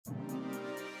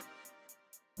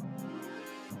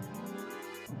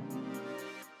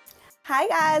Hi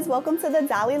guys, welcome to the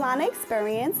Dalai Lana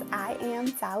experience. I am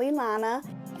Dalai Lana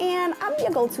and I'm your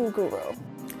go-to guru.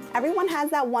 Everyone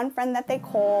has that one friend that they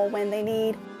call when they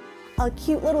need a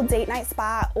cute little date night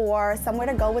spot or somewhere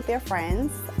to go with their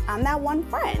friends. I'm that one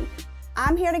friend.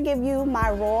 I'm here to give you my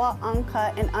raw,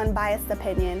 uncut, and unbiased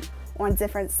opinion on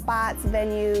different spots,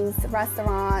 venues,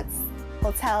 restaurants,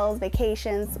 hotels,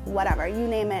 vacations, whatever. You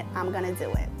name it, I'm gonna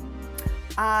do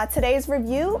it. Today's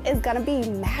review is gonna be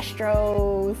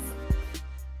Mastro's.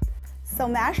 So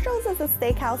Mastro's is a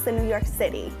steakhouse in New York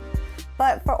City.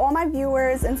 But for all my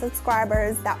viewers and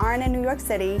subscribers that aren't in New York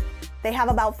City, they have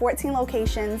about 14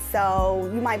 locations,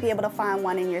 so you might be able to find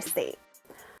one in your state.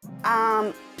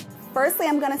 Firstly,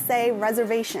 I'm gonna say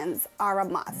reservations are a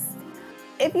must.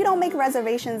 If you don't make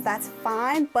reservations, that's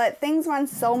fine, but things run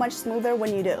so much smoother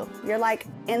when you do. You're like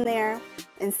in there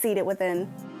and seated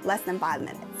within less than 5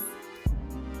 minutes.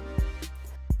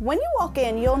 When you walk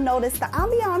in, you'll notice the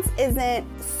ambiance isn't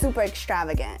super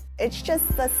extravagant. It's just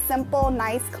a simple,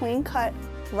 nice, clean-cut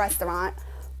restaurant.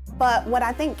 But what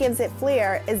I think gives it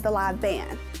flair is the live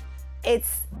band.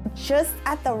 It's just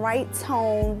at the right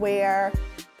tone where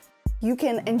you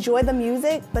can enjoy the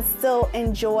music, but still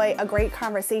enjoy a great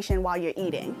conversation while you're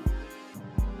eating.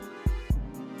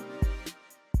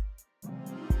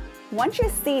 Once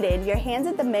you're seated, you're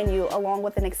handed the menu along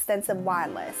with an extensive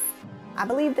wine list. I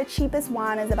believe the cheapest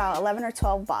wine is about 11 or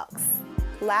 12 bucks.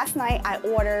 Last night I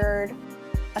ordered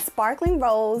a sparkling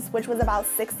rose, which was about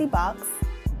 60 bucks.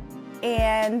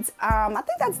 And I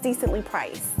think that's decently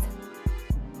priced.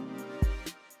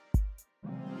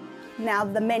 Now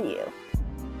the menu.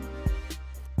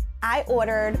 I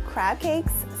ordered crab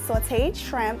cakes, sauteed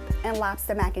shrimp, and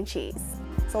lobster mac and cheese.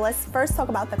 So let's first talk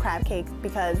about the crab cake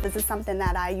because this is something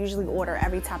that I usually order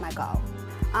every time I go.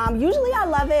 Usually I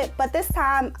love it, but this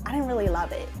time I didn't really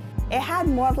love it. It had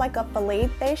more of like a fillet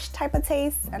fish type of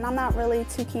taste, and I'm not really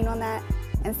too keen on that,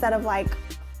 instead of like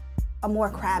a more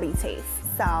crabby taste.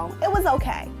 So it was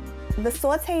okay. The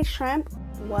sauteed shrimp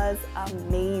was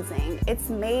amazing. It's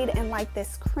made in like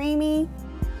this creamy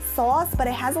sauce, but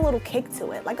it has a little kick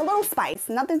to it, like a little spice,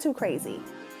 nothing too crazy.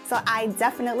 So I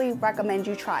definitely recommend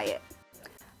you try it.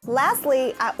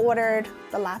 Lastly, I ordered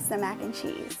the lobster mac and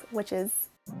cheese, which is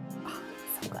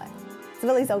so good. It's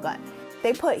really so good.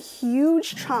 They put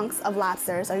huge chunks of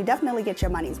lobster, so you definitely get your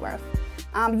money's worth.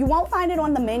 You won't find it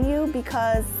on the menu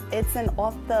because it's an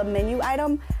off the menu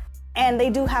item, and they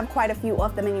do have quite a few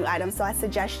off the menu items, so I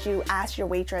suggest you ask your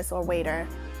waitress or waiter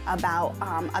about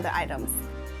other items.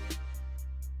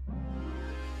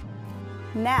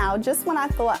 Now, just when I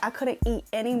thought I couldn't eat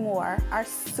anymore, our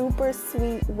super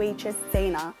sweet waitress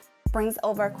Dana brings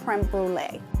over creme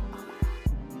brulee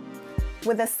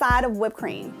with a side of whipped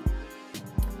cream.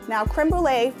 Now, creme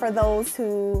brulee, for those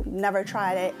who never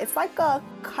tried it, it's like a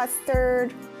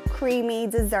custard creamy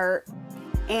dessert,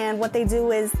 and what they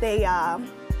do is they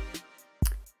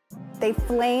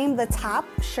flame the top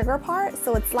sugar part,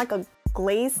 so it's like a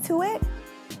glaze to it,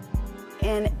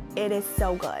 and it is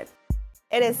so good.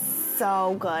 It is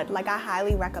so good. Like, I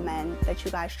highly recommend that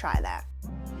you guys try that.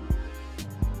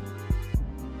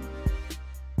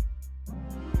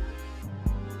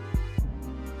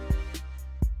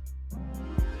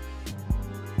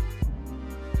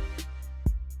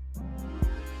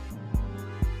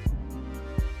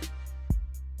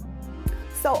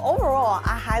 So overall,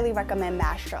 I highly recommend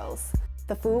Mastro's.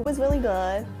 The food was really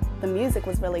good, the music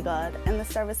was really good, and the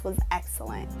service was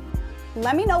excellent.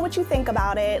 Let me know what you think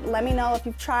about it. Let me know if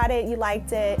you've tried it, you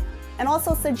liked it, and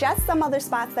also suggest some other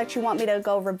spots that you want me to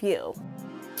go review.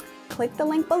 Click the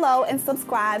link below and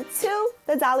subscribe to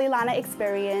the Dalai Lana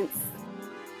experience.